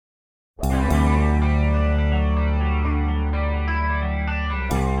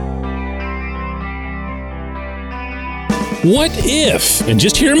What if, and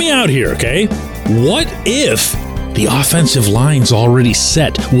just hear me out here, okay? What if the offensive line's already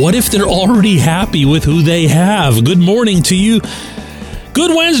set? What if they're already happy with who they have? Good morning to you.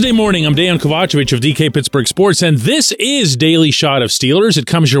 Good Wednesday morning. I'm Dan Kovacevic of DK Pittsburgh Sports, and this is Daily Shot of Steelers. It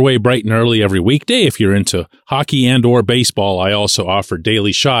comes your way bright and early every weekday. If you're into hockey and or baseball, I also offer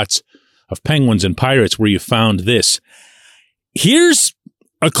daily shots of Penguins and Pirates where you found this. Here's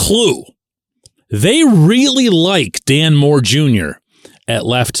a clue. They really like Dan Moore Jr. at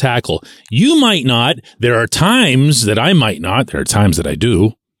left tackle. You might not. There are times that I might not. There are times that I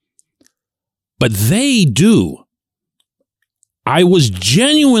do. But they do. I was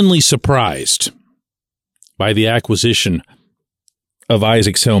genuinely surprised by the acquisition of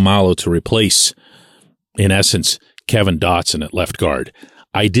Isaac Seumalo to replace, in essence, Kevin Dotson at left guard.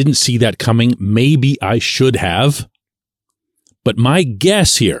 I didn't see that coming. Maybe I should have. But my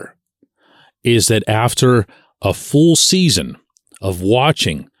guess here is that after a full season of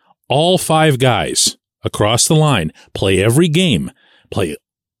watching all five guys across the line play every game, play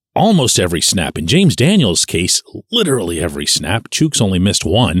almost every snap, in James Daniels' case, literally every snap, Chooks only missed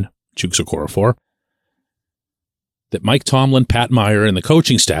one, Chooks Okorafor, that Mike Tomlin, Pat Meyer, and the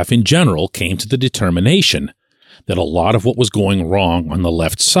coaching staff in general came to the determination that a lot of what was going wrong on the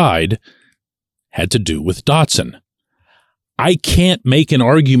left side had to do with Dotson. I can't make an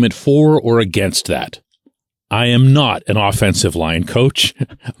argument for or against that. I am not an offensive line coach.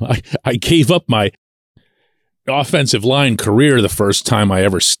 I gave up my offensive line career the first time I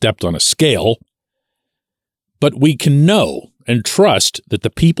ever stepped on a scale. But we can know and trust that the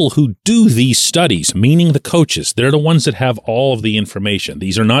people who do these studies, meaning the coaches, they're the ones that have all of the information.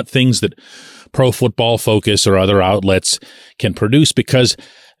 These are not things that Pro Football Focus or other outlets can produce because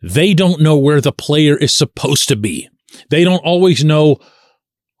they don't know where the player is supposed to be. They don't always know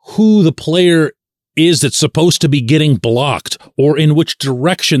who the player is that's supposed to be getting blocked or in which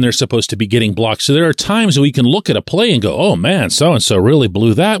direction they're supposed to be getting blocked. So there are times we can look at a play and go, oh man, so-and-so really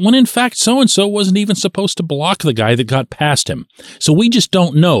blew that, when in fact so-and-so wasn't even supposed to block the guy that got past him. So we just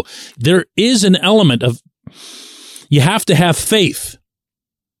don't know. There is an element of, you have to have faith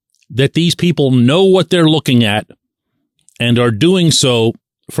that these people know what they're looking at and are doing so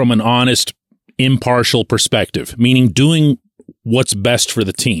from an honest, impartial perspective, meaning doing what's best for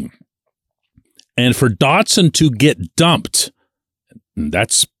the team. And for Dotson to get dumped,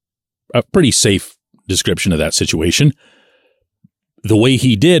 that's a pretty safe description of that situation, the way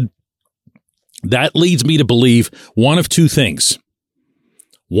he did, that leads me to believe one of two things.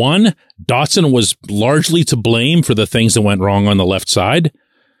 One, Dotson was largely to blame for the things that went wrong on the left side.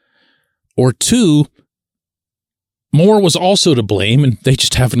 Or two, Moore was also to blame, and they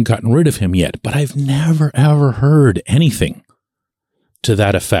just haven't gotten rid of him yet. But I've never, ever heard anything to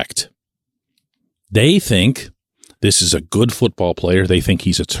that effect. They think this is a good football player. They think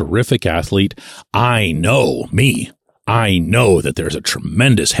he's a terrific athlete. I know that there's a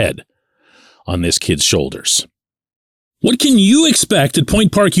tremendous head on this kid's shoulders. What can you expect at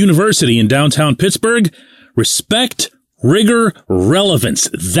Point Park University in downtown Pittsburgh? Respect, rigor, relevance.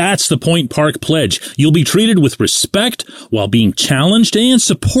 That's the Point Park pledge. You'll be treated with respect while being challenged and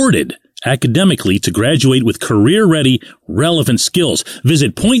supported academically to graduate with career-ready, relevant skills.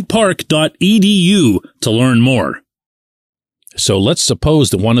 Visit pointpark.edu to learn more. So let's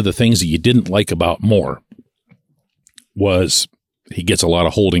suppose that one of the things that you didn't like about Moore was he gets a lot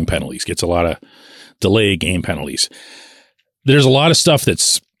of holding penalties, gets a lot of delay game penalties. There's a lot of stuff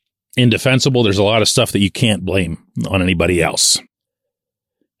that's indefensible. There's a lot of stuff that you can't blame on anybody else.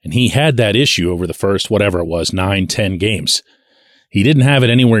 And he had that issue over the first, whatever it was, 9-10 games. He didn't have it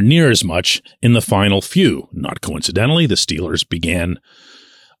anywhere near as much in the final few. Not coincidentally, the Steelers began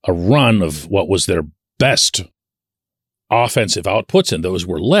a run of what was their best offensive outputs, and those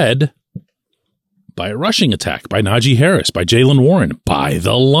were led by a rushing attack, by Najee Harris, by Jaylen Warren, by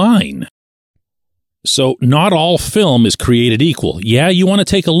the line. So not all film is created equal. Yeah, you want to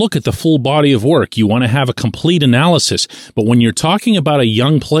take a look at the full body of work. You want to have a complete analysis. But when you're talking about a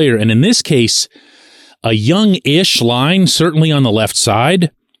young player, and in this case, a young-ish line, certainly on the left side,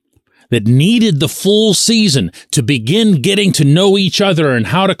 that needed the full season to begin getting to know each other and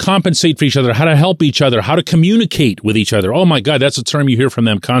how to compensate for each other, how to help each other, how to communicate with each other. Oh my God, that's a term you hear from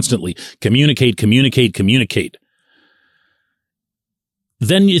them constantly. Communicate, communicate, communicate.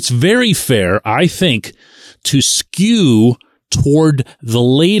 Then it's very fair, I think, to skew toward the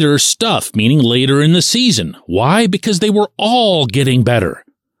later stuff, meaning later in the season. Why? Because they were all getting better.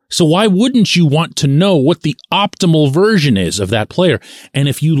 So why wouldn't you want to know what the optimal version is of that player? And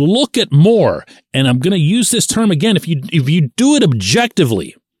if you look at Moore, and I'm going to use this term again, if you do it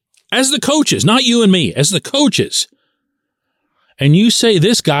objectively, as the coaches, not you and me, as the coaches, and you say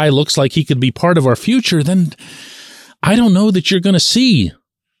this guy looks like he could be part of our future, then I don't know that you're going to see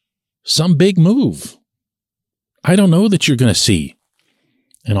some big move. I don't know that you're going to see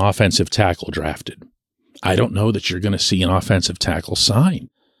an offensive tackle drafted. I don't know that you're going to see an offensive tackle signed.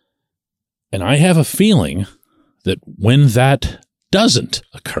 And I have a feeling that when that doesn't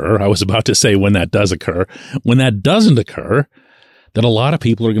occur, I was about to say when that does occur, when that doesn't occur, that a lot of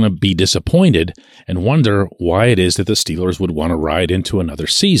people are going to be disappointed and wonder why it is that the Steelers would want to ride into another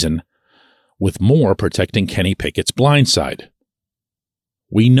season with more protecting Kenny Pickett's blindside.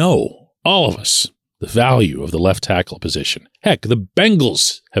 We know, all of us, the value of the left tackle position. Heck, the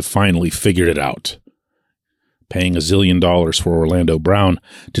Bengals have finally figured it out, paying $1 zillion for Orlando Brown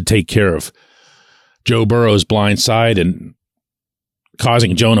to take care of Joe Burrow's blindside and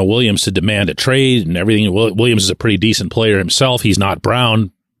causing Jonah Williams to demand a trade and everything. Williams is a pretty decent player himself. He's not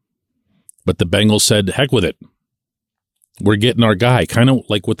Brown. But the Bengals said, heck with it. We're getting our guy, kind of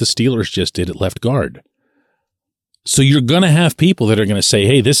like what the Steelers just did at left guard. So you're going to have people that are going to say,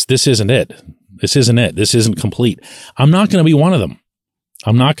 hey, this isn't it. This isn't it. This isn't complete. I'm not going to be one of them.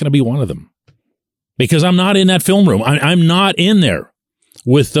 I'm not going to be one of them. Because I'm not in that film room. I'm not in there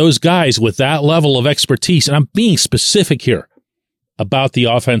with those guys with that level of expertise. And I'm being specific here about the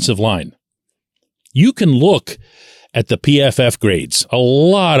offensive line. You can look at the PFF grades. A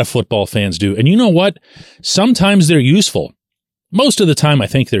lot of football fans do. And you know what? Sometimes they're useful. Most of the time, I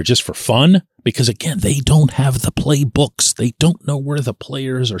think they're just for fun because, again, they don't have the playbooks. They don't know where the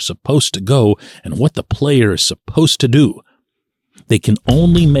players are supposed to go and what the player is supposed to do. They can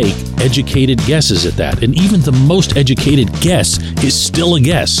only make educated guesses at that. And even the most educated guess is still a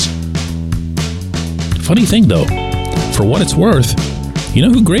guess. Funny thing, though, for what it's worth, you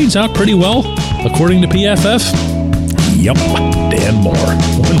know who grades out pretty well, according to PFF? Yep, Dan Moore.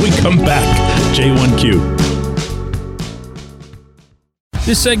 When we come back, J1Q.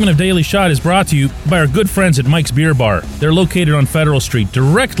 This segment of Daily Shot is brought to you by our good friends at Mike's Beer Bar. They're located on Federal Street,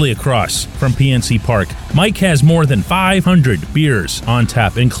 directly across from PNC Park. Mike has more than 500 beers on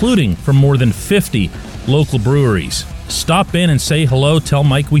tap, including from more than 50 local breweries. Stop in and say hello. Tell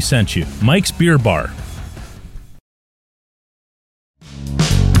Mike we sent you. Mike's Beer Bar.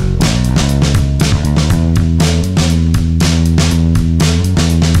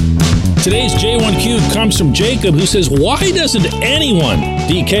 Today's J1Q comes from Jacob, who says, why doesn't anyone,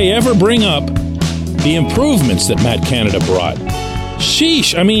 DK, ever bring up the improvements that Matt Canada brought?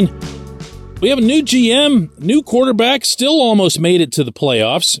 Sheesh. I mean, we have a new GM, new quarterback, still almost made it to the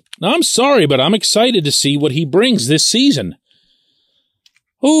playoffs. Now, I'm sorry, but I'm excited to see what he brings this season.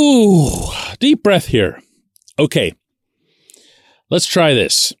 Ooh, deep breath here. Okay, let's try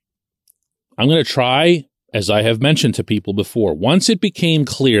this. I'm going to try, as I have mentioned to people before, once it became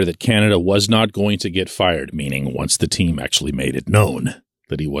clear that Canada was not going to get fired, meaning once the team actually made it known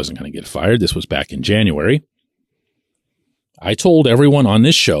that he wasn't going to get fired, this was back in January, I told everyone on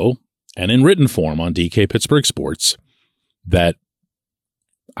this show and in written form on DK Pittsburgh Sports that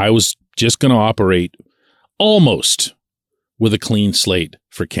I was just going to operate almost with a clean slate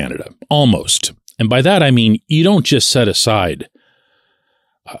for Canada. Almost. And by that, I mean, you don't just set aside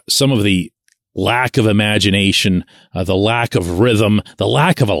some of the lack of imagination, the lack of rhythm, the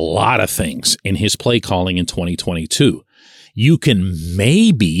lack of a lot of things in his play calling in 2022. You can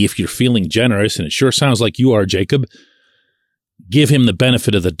maybe, if you're feeling generous, and it sure sounds like you are, Jacob, give him the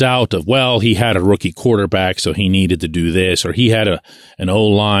benefit of the doubt of, well, he had a rookie quarterback, so he needed to do this, or he had an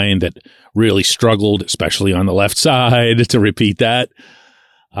O-line that really struggled, especially on the left side, to repeat that.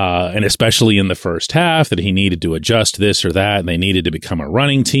 And especially in the first half, that he needed to adjust this or that, and they needed to become a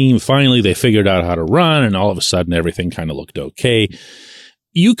running team. Finally, they figured out how to run, and all of a sudden, everything kind of looked okay.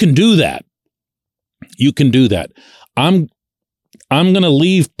 You can do that. You can do that. I'm going to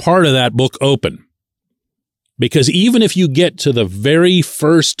leave part of that book open, because even if you get to the very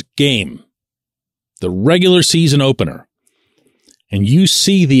first game, the regular season opener, and you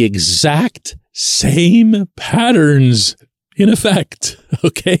see the exact same patterns in effect,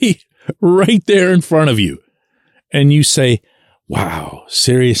 okay, right there in front of you, and you say, wow,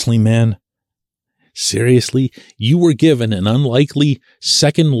 seriously, man? Seriously? You were given an unlikely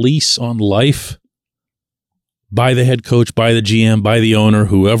second lease on life by the head coach, by the GM, by the owner,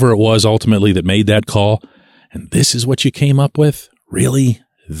 whoever it was ultimately that made that call, and this is what you came up with? Really?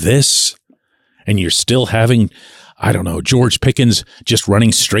 This? And you're still having, I don't know, George Pickens just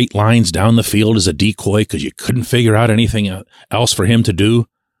running straight lines down the field as a decoy because you couldn't figure out anything else for him to do?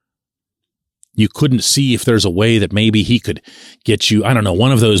 You couldn't see if there's a way that maybe he could get you, I don't know,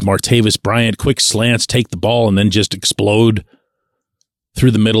 one of those Martavis Bryant quick slants, take the ball, and then just explode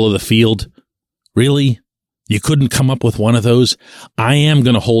through the middle of the field? Really? You couldn't come up with one of those? I am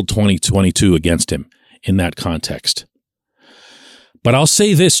going to hold 2022 against him in that context. But I'll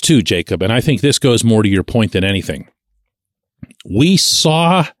say this too, Jacob, and I think this goes more to your point than anything. We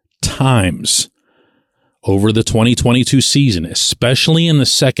saw times over the 2022 season, especially in the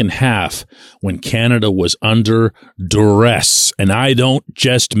second half, when Canada was under duress. And I don't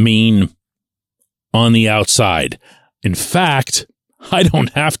just mean on the outside. In fact, I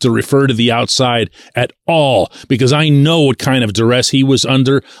don't have to refer to the outside at all because I know what kind of duress he was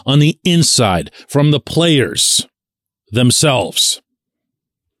under on the inside from the players themselves.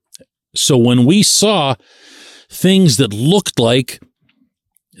 So when we saw things that looked like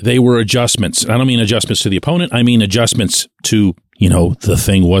they were adjustments, I don't mean adjustments to the opponent, I mean adjustments to, the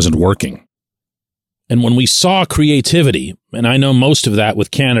thing wasn't working. And when we saw creativity, and I know most of that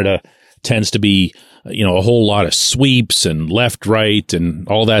with Canada tends to be a whole lot of sweeps and left, right, and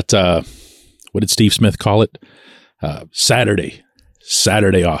all that. What did Steve Smith call it? Saturday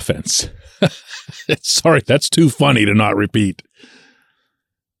offense. Sorry, that's too funny to not repeat.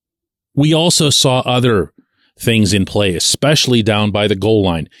 We also saw other things in play, especially down by the goal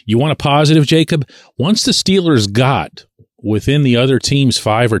line. You want a positive, Jacob? Once the Steelers got within the other team's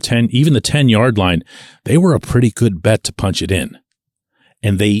 5 or 10, even the 10-yard line, they were a pretty good bet to punch it in.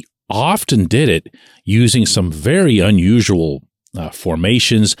 And they often did it using some very unusual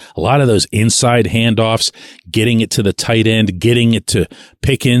formations, a lot of those inside handoffs, getting it to the tight end, getting it to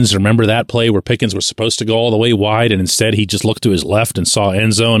Pickens. Remember that play where Pickens was supposed to go all the way wide, and instead he just looked to his left and saw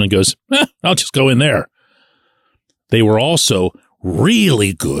end zone and goes, I'll just go in there. They were also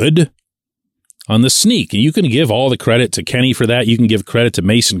really good on the sneak, and you can give all the credit to Kenny for that. You can give credit to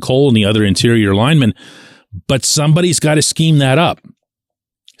Mason Cole and the other interior linemen, but somebody's got to scheme that up.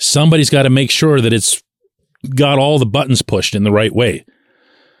 Somebody's got to make sure that it's got all the buttons pushed in the right way.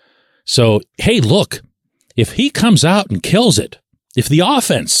 So, hey, look, if he comes out and kills it, if the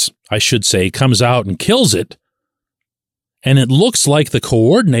offense, I should say, comes out and kills it, and it looks like the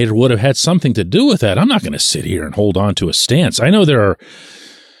coordinator would have had something to do with that, I'm not going to sit here and hold on to a stance. I know there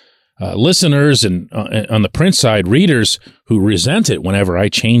are listeners and on the print side, readers who resent it whenever I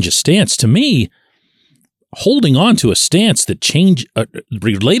change a stance. To me, holding on to a stance that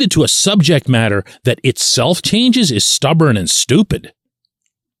related to a subject matter that itself changes is stubborn and stupid.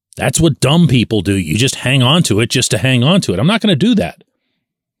 That's what dumb people do. You just hang on to it just to hang on to it. I'm not going to do that.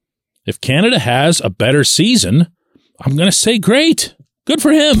 If Canada has a better season, I'm going to say great. Good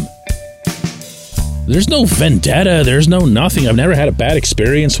for him. There's no vendetta. There's no nothing. I've never had a bad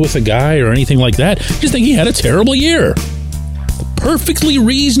experience with a guy or anything like that. I just think he had a terrible year. Perfectly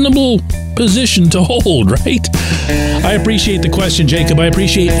reasonable position to hold, right? I appreciate the question, Jacob. I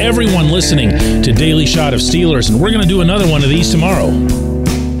appreciate everyone listening to Daily Shot of Steelers, and we're going to do another one of these tomorrow.